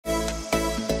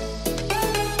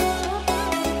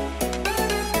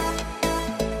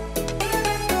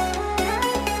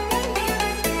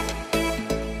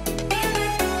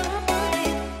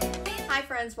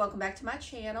welcome back to my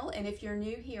channel, and if you're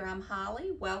new here, I'm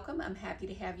Holly. Welcome. I'm happy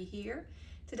to have you here.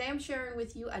 Today I'm sharing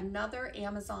with you another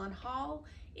Amazon haul.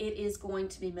 It is going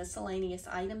to be miscellaneous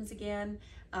items again,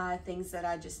 things that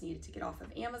I just needed to get off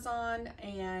of Amazon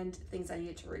and things I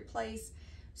needed to replace.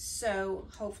 So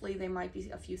hopefully there might be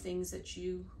a few things that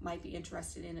you might be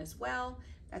interested in as well.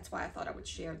 That's why I thought I would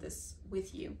share this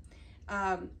with you.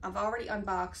 I've already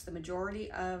unboxed the majority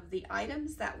of the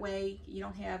items. That way you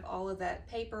don't have all of that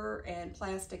paper and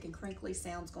plastic and crinkly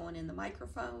sounds going in the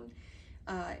microphone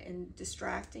and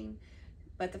distracting.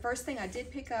 But the first thing I did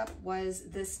pick up was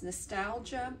this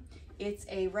Nostalgia. It's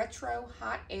a retro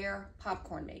hot air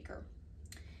popcorn maker.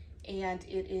 And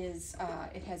it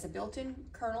has a built-in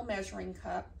kernel measuring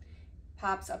cup,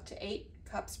 pops up to 8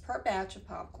 cups per batch of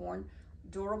popcorn,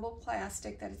 durable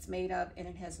plastic that it's made of, and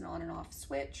it has an on and off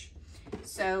switch.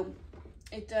 So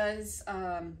it does,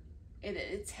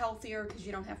 it's healthier because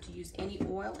you don't have to use any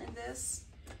oil in this,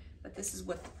 but this is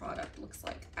what the product looks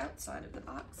like outside of the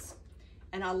box.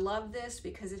 And I love this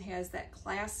because it has that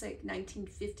classic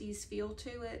 1950s feel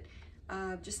to it,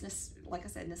 just like I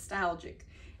said, nostalgic.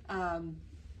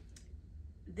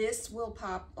 This will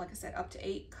pop, like I said, up to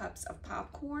 8 cups of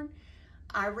popcorn.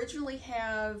 I originally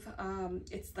have,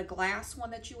 it's the glass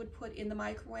one that you would put in the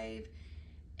microwave,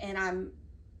 and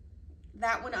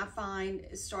that one I find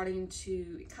is starting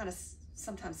to, it kind of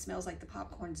sometimes smells like the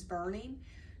popcorn's burning.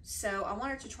 So I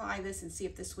wanted to try this and see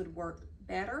if this would work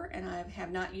better, and I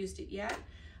have not used it yet,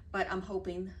 but I'm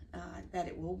hoping that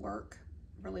it will work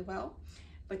really well.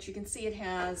 But you can see it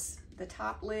has, the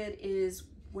top lid is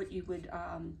what you would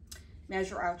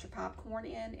measure out your popcorn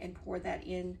in and pour that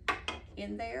in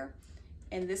there.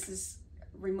 And this is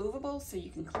removable, so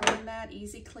you can clean that,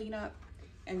 easy cleanup.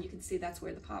 And you can see that's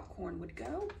where the popcorn would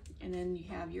go. And then you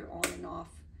have your on and off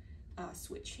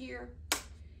switch here.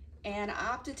 And I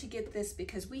opted to get this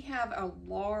because we have a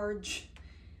large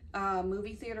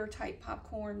movie theater type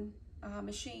popcorn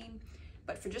machine.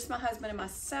 But for just my husband and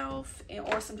myself,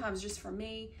 or sometimes just for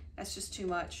me, that's just too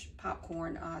much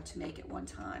popcorn to make at one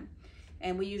time.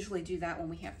 And we usually do that when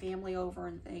we have family over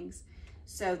and things.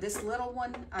 So this little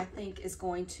one, I think, is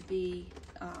going to be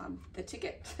the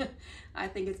ticket. I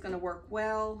think it's going to work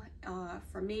well,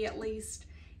 for me at least,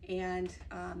 and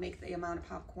make the amount of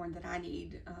popcorn that I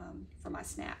need for my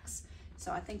snacks.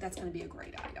 So I think that's going to be a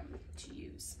great item to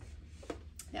use.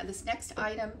 Now this next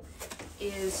item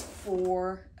is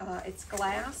for, it's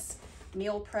glass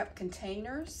meal prep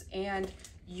containers, and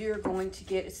you're going to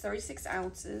get, it's 36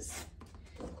 ounces.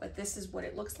 But this is what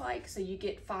it looks like. So you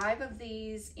get 5 of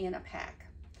these in a pack.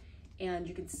 And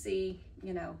you can see,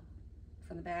 you know,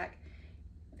 from the back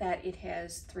that it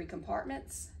has 3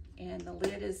 compartments. And the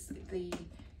lid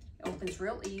opens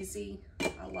real easy.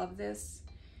 I love this.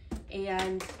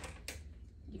 And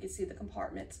you can see the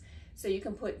compartments. So you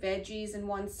can put veggies in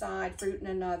one side, fruit in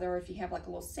another. If you have like a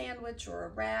little sandwich or a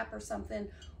wrap or something,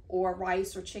 or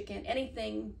rice or chicken,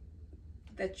 anything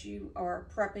that you are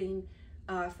prepping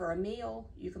for a meal,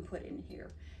 you can put in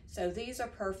here. So these are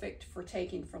perfect for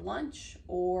taking for lunch,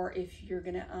 or if you're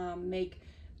gonna make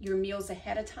your meals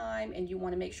ahead of time and you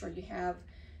wanna make sure you have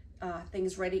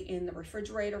things ready in the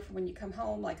refrigerator for when you come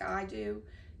home, like I do,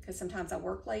 because sometimes I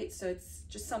work late. So it's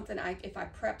just something, if I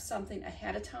prep something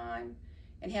ahead of time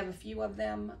and have a few of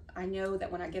them, I know that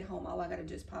when I get home, all I gotta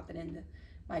do is pop it in the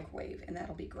microwave, and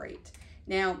that'll be great.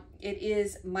 Now, it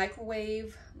is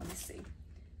microwave, let me see.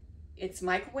 It's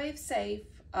microwave safe,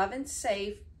 oven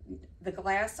safe, the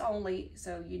glass only,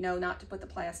 so you know not to put the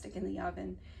plastic in the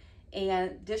oven,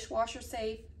 and dishwasher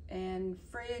safe, and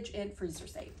fridge and freezer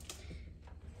safe.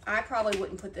 I probably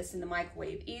wouldn't put this in the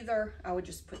microwave either. I would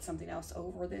just put something else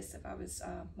over this if I was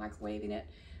microwaving it.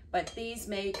 But these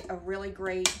make a really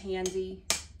great, handy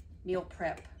meal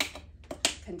prep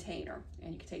container,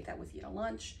 and you can take that with you to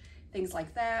lunch, things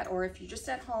like that, or if you're just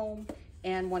at home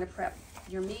and want to prep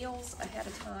your meals ahead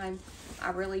of time,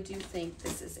 I really do think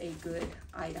this is a good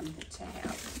item to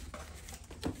have.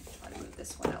 Try to move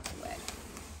this one out the way.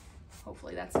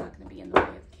 Hopefully that's not going to be in the way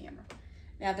of the camera.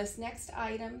 Now this next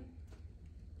item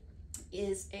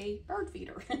is a bird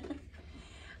feeder.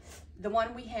 The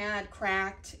one we had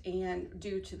cracked, and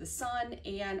due to the sun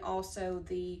and also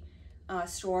the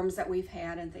storms that we've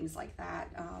had and things like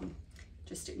that,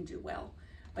 just didn't do well.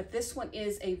 But this one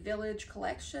is a Village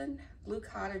Collection Blue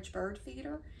Cottage bird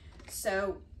feeder.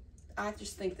 So I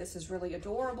just think this is really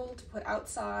adorable to put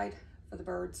outside for the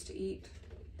birds to eat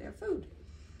their food.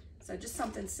 So just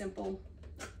something simple.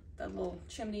 The little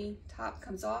chimney top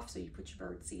comes off, so you put your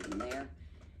bird seed in there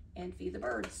and feed the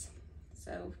birds.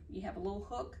 So you have a little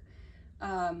hook.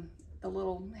 The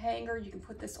little hanger, you can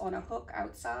put this on a hook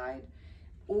outside,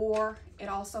 or it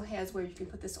also has where you can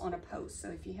put this on a post. So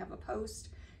if you have a post,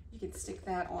 you can stick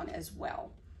that on as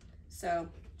well. So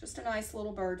just a nice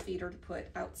little bird feeder to put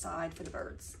outside for the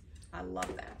birds. I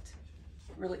love that.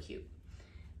 Really cute.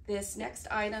 This next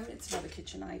item, it's another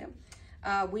kitchen item.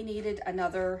 We needed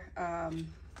another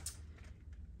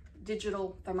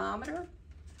digital thermometer.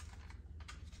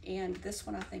 And this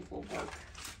one I think will work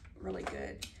really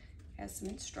good. Has some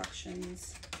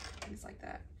instructions, things like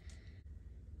that.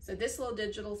 So this little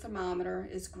digital thermometer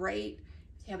is great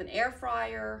if you have an air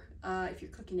fryer, if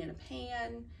you're cooking in a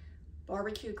pan,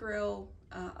 barbecue grill,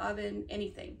 oven,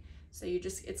 anything. So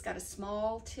it's got a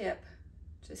small tip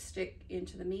to stick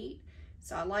into the meat.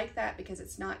 So I like that because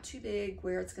it's not too big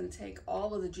where it's going to take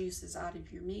all of the juices out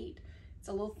of your meat. It's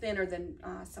a little thinner than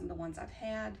some of the ones I've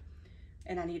had,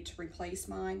 and I need to replace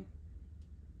mine.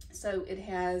 So it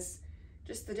has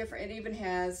just the different, it even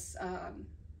has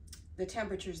the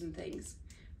temperatures and things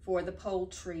for the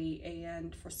poultry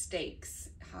and for steaks,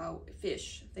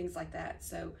 fish, things like that.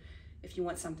 So if you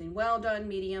want something well done,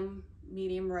 medium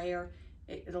rare,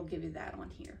 it'll give you that on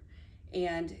here.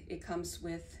 And it comes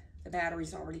with the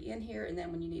batteries already in here, and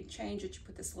then when you need to change it, you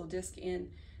put this little disc in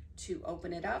to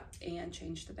open it up and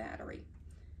change the battery.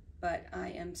 But I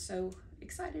am so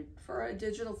excited for a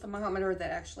digital thermometer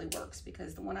that actually works,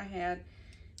 because the one I had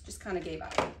just kind of gave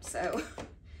out. So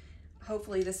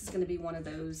hopefully this is going to be one of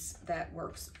those that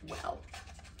works well.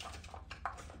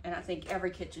 And I think every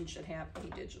kitchen should have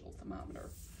a digital thermometer.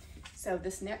 So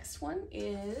this next one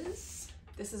is,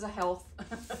 this is a health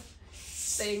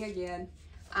thing again.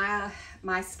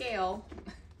 My scale,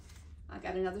 I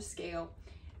got another scale.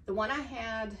 The one I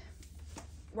had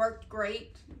worked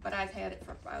great, but I've had it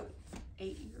for about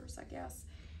 8 years, I guess.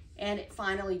 And it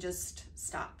finally just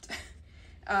stopped.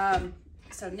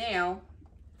 So now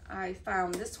I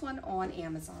found this one on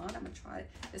Amazon. I'm gonna try it.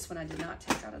 This one I did not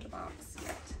take out of the box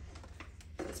yet.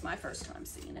 It's my first time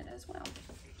seeing it as well.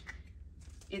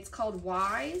 It's called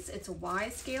Wise. It's a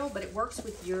Wise scale, but it works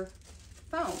with your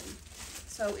phone.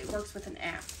 So it works with an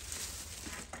app.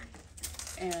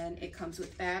 And it comes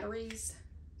with batteries,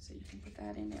 so you can put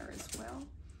that in there as well.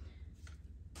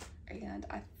 And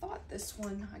I thought this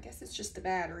one, I guess it's just the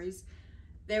batteries.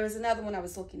 There was another one I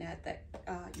was looking at that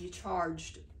you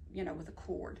charged, you know, with a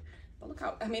cord. But look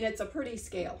how, I mean, it's a pretty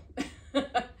scale.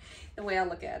 The way I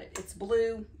look at it. It's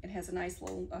blue. It has a nice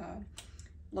little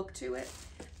look to it.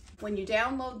 When you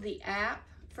download the app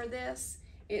for this,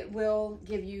 it will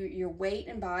give you your weight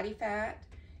and body fat.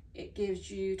 It gives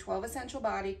you 12 essential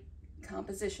body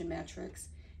composition metrics,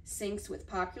 syncs with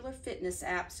popular fitness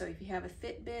apps. So if you have a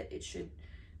Fitbit, it should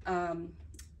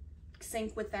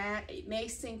sync with that. It may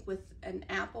sync with an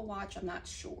Apple Watch, I'm not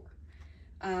sure.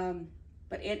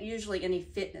 But usually any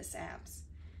fitness apps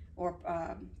or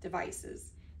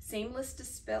devices. Seamless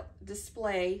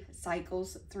display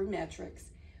cycles through metrics.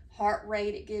 Heart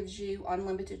rate, it gives you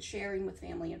unlimited sharing with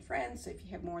family and friends. So if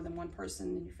you have more than one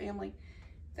person in your family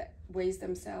that weighs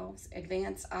themselves.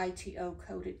 Advanced ITO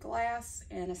coated glass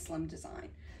and a slim design.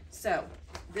 So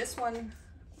this one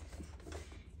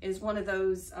is one of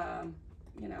those,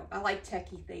 you know, I like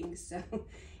techie things. So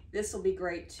this will be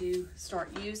great to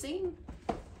start using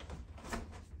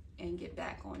and get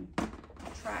back on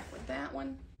track with that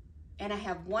one. And I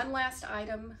have one last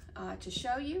item to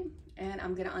show you, and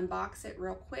I'm gonna unbox it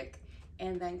real quick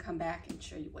and then come back and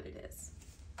show you what it is.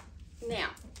 Now,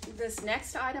 this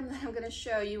next item that I'm gonna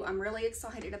show you, I'm really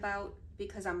excited about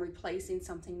because I'm replacing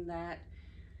something that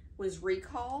was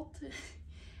recalled.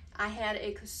 I had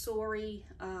a Cosori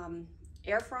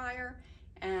air fryer,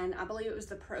 and I believe it was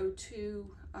the Pro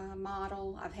 2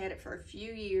 model. I've had it for a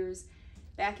few years.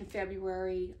 Back in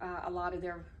February, a lot of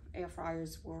their air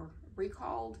fryers were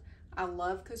recalled. I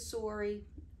love Cosori.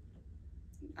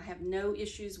 I have no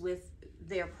issues with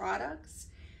their products.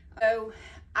 So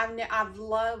I've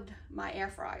loved my air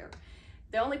fryer.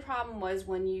 The only problem was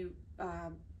when you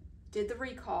did the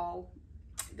recall,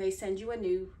 they send you a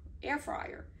new air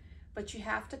fryer, but you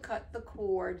have to cut the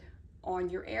cord on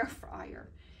your air fryer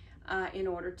in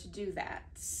order to do that.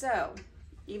 So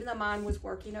even though mine was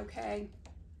working okay,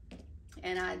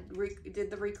 and I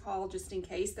did the recall just in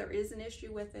case there is an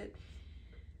issue with it,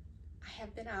 I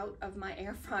have been out of my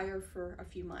air fryer for a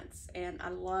few months, and I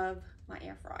love my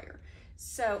air fryer.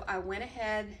 So I went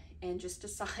ahead and just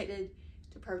decided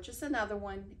to purchase another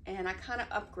one, and I kind of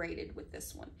upgraded with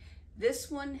this one.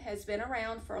 This one has been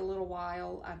around for a little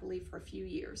while, I believe for a few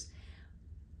years,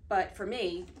 but for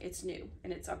me, it's new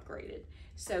and it's upgraded.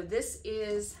 So this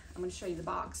is, I'm gonna show you the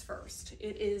box first.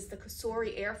 It is the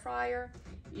Cosori air fryer.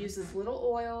 It uses little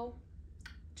oil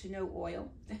to no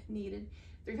oil needed.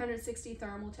 360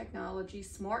 thermal technology,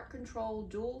 smart control,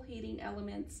 dual heating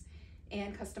elements,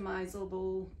 and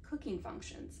customizable cooking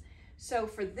functions. So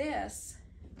for this,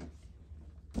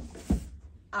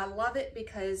 I love it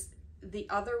because the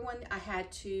other one I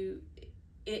had to,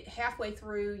 halfway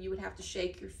through you would have to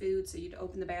shake your food. So you'd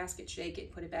open the basket, shake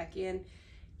it, put it back in.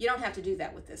 You don't have to do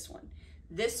that with this one.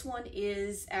 This one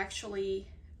is actually,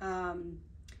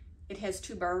 it has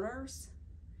 2 burners.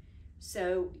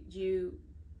 So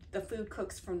the food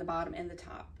cooks from the bottom and the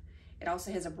top. It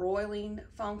also has a broiling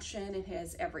function. It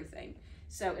has everything.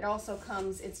 So it also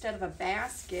comes, instead of a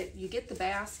basket, you get the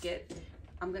basket.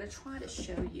 I'm gonna try to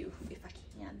show you if I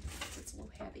can. It's a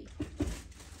little heavy,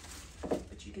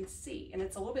 but you can see, and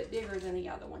it's a little bit bigger than the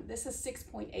other one. This is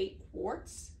 6.8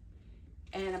 quarts,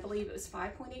 and I believe it was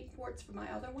 5.8 quarts for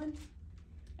my other one.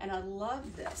 And I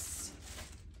love this.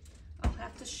 I'll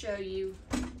have to show you,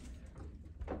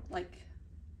 like,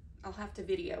 I'll have to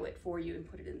video it for you and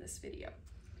put it in this video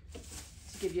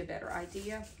to give you a better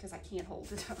idea, because I can't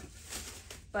hold it up.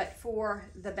 But for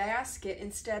the basket,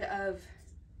 instead of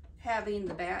having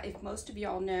the if most of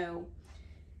y'all know,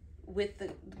 with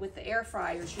the air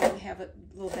fryers, you have a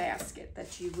little basket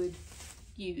that you would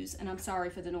use. And I'm sorry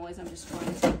for the noise. I'm just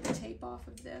trying to take the tape off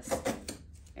of this.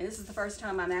 And this is the first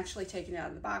time I'm actually taking it out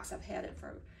of the box. I've had it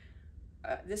for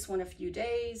this one a few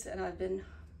days, and I've been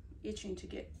itching to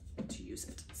get to use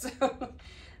it. So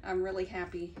I'm really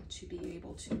happy to be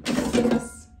able to use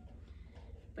this.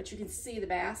 But you can see the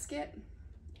basket,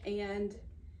 and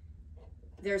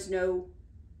there's no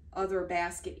other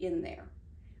basket in there.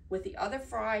 With the other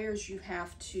fryers, you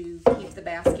have to keep the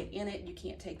basket in it. You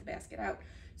can't take the basket out.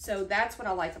 So that's what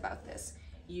I like about this.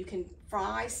 You can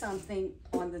fry something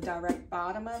on the direct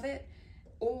bottom of it,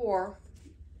 or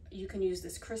you can use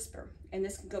this crisper, and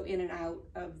this can go in and out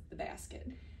of the basket.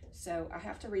 So I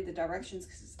have to read the directions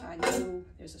because I know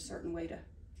there's a certain way to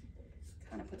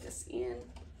kind of put this in,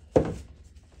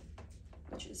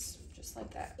 which is just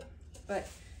like that. But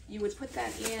you would put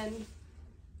that in,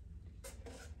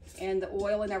 and the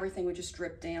oil and everything would just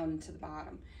drip down to the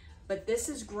bottom. But this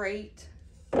is great,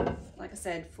 like I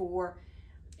said, for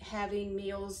having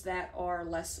meals that are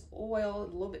less oil,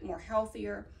 a little bit more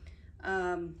healthier.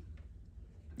 I'm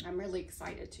really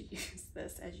excited to use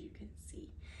this, as you can see.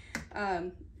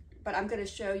 But I'm gonna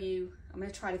show you, I'm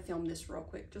gonna try to film this real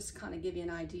quick, just to kind of give you an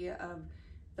idea of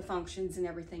the functions and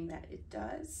everything that it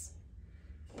does.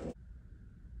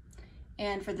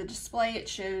 And for the display, it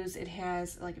shows it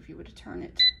has, like if you were to turn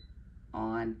it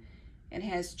on, it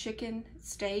has chicken,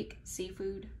 steak,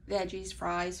 seafood, veggies,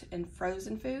 fries, and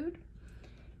frozen food.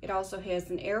 It also has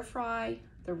an air fry,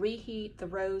 the reheat, the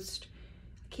roast,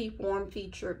 keep warm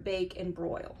feature, bake, and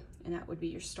broil. And that would be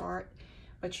your start.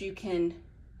 But you can,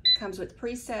 it comes with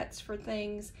presets for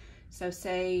things. So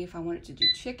say if I wanted to do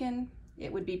chicken,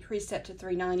 it would be preset to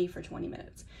 390 for 20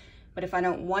 minutes. But if I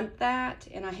don't want that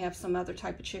and I have some other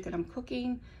type of chicken I'm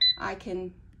cooking, I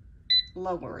can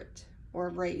lower it or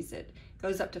raise it. It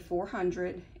goes up to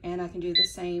 400, and I can do the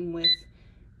same with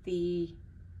the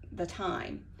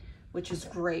time, which is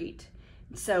great.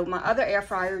 So my other air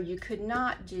fryer, you could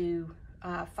not do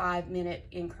 5-minute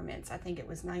increments. I think it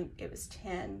was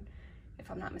 10, if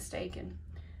I'm not mistaken.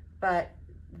 But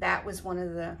that was one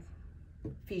of the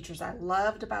features I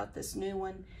loved about this new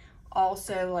one.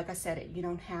 Also, like I said, you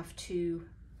don't have to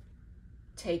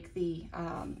take the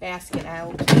basket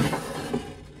out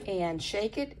and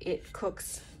shake it. It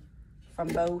cooks from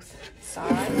both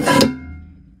sides,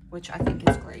 which I think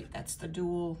is great. That's the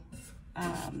dual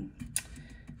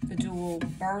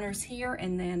burners here.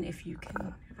 And then if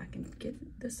I can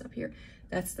get this up here,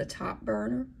 that's the top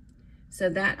burner. So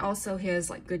that also has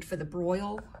like good for the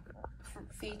broil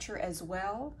feature as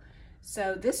well.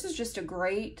 So this is just a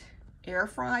great air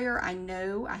fryer. I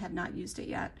know I have not used it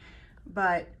yet,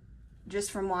 but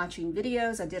just from watching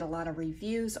videos, I did a lot of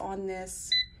reviews on this,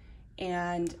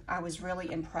 and I was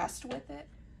really impressed with it.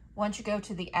 Once you go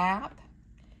to the app,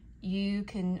 you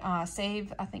can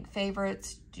save, I think,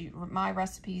 favorites, do my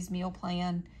recipes, meal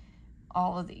plan,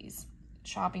 all of these,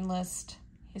 shopping list,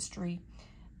 history,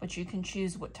 but you can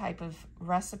choose what type of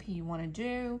recipe you want to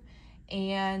do.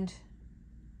 And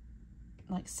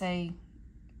like say,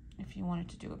 if you wanted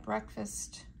to do a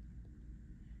breakfast,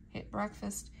 hit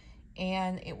breakfast,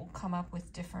 and it will come up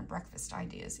with different breakfast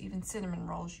ideas. Even cinnamon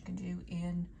rolls you can do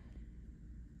in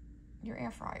your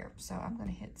air fryer. So I'm going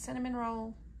to hit cinnamon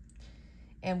roll,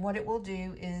 and what it will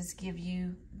do is give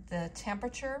you the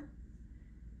temperature,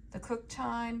 the cook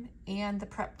time, and the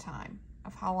prep time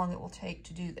of how long it will take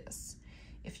to do this,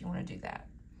 if you want to do that.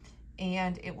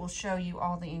 And it will show you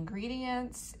all the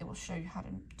ingredients. It will show you how to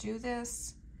do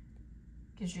this.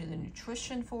 Gives you the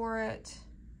nutrition for it.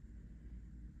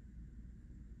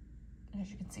 As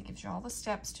you can see, it gives you all the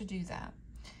steps to do that.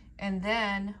 And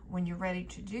then when you're ready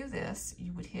to do this,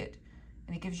 you would hit,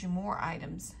 and it gives you more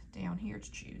items down here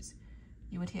to choose.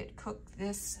 You would hit cook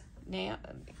this now,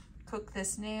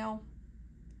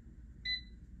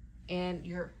 and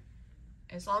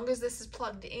as long as this is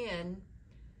plugged in,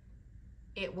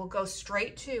 it will go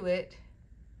straight to it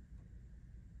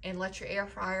and let your air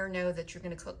fryer know that you're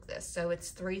gonna cook this. So it's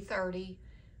 330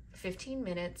 for 15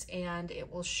 minutes, and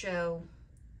it will show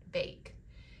bake.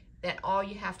 Then all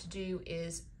you have to do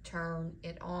is turn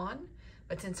it on.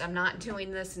 But since I'm not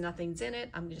doing this and nothing's in it,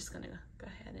 I'm just gonna go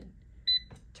ahead and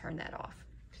turn that off.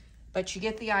 But you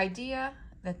get the idea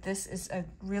that this is a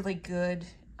really good,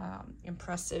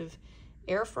 impressive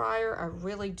air fryer. I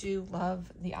really do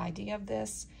love the idea of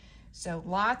this. So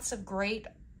lots of great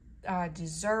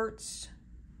desserts,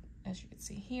 as you can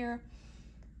see here,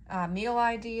 meal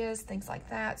ideas, things like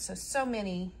that. So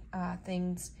many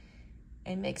things,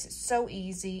 and makes it so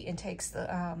easy and takes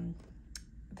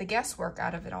the guesswork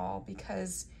out of it all,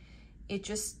 because it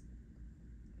just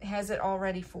has it all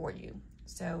ready for you.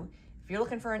 So if you're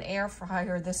looking for an air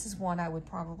fryer, this is one I would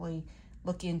probably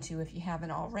look into if you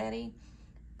haven't already,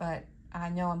 but I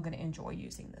know I'm going to enjoy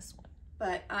using this one.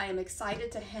 But I am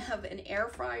excited to have an air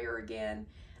fryer again.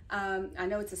 I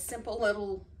know it's a simple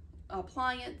little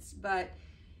appliance, but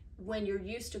when you're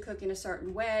used to cooking a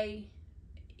certain way,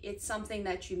 it's something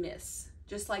that you miss.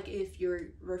 Just like if your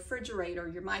refrigerator,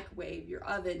 your microwave, your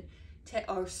oven,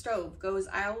 or stove goes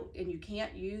out and you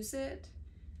can't use it,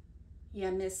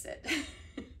 you miss it.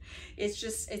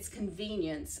 It's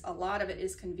convenience. A lot of it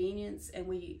is convenience, and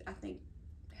I think,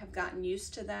 have gotten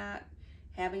used to that.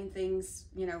 Having things,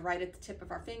 right at the tip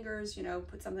of our fingers,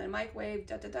 put something in the microwave,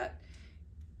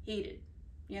 heated,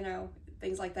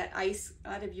 things like that, ice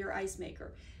out of your ice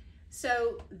maker.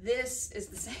 So this is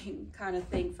the same kind of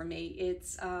thing for me.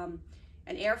 It's an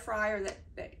air fryer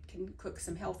that can cook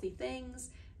some healthy things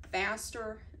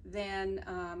faster than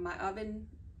my oven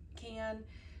can.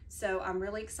 So I'm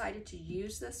really excited to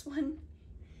use this one.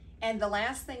 And the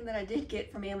last thing that I did get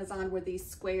from Amazon were these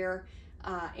square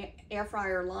air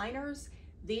fryer liners.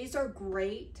 These are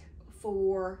great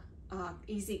for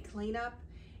easy cleanup,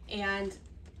 and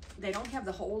they don't have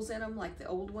the holes in them like the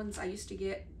old ones I used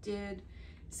to did.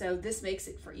 So this makes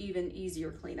it for even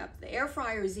easier cleanup. The air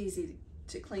fryer is easy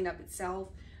to clean up itself,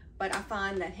 but I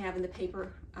find that having the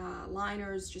paper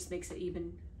liners just makes it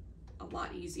even a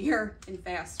lot easier and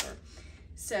faster.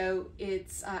 So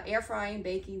it's air frying,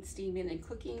 baking, steaming, and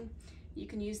cooking you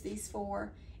can use these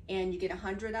for, and you get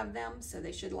 100 of them, so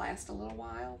they should last a little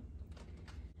while.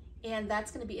 And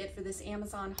that's going to be it for this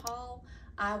Amazon haul.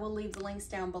 I will leave the links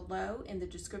down below in the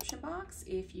description box.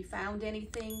 If you found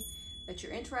anything that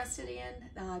you're interested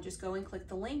in, just go and click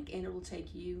the link, and it will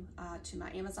take you to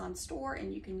my Amazon store,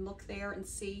 and you can look there and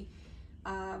see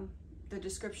the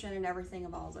description and everything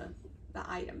of all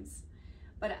the items.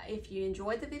 But if you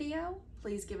enjoyed the video,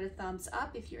 please give it a thumbs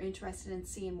up. If you're interested in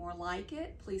seeing more like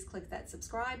it, please click that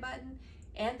subscribe button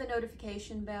and the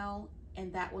notification bell,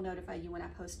 and that will notify you when I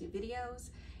post new videos.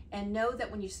 And know that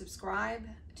when you subscribe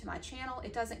to my channel,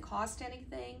 it doesn't cost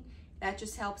anything. That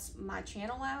just helps my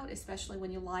channel out, especially when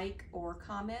you like or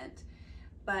comment.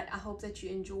 But I hope that you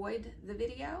enjoyed the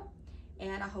video,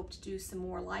 and I hope to do some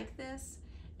more like this.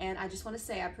 And I just want to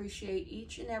say I appreciate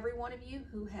each and every one of you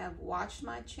who have watched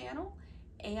my channel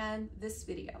and this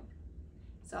video.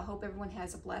 So I hope everyone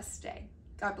has a blessed day.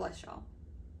 God bless y'all.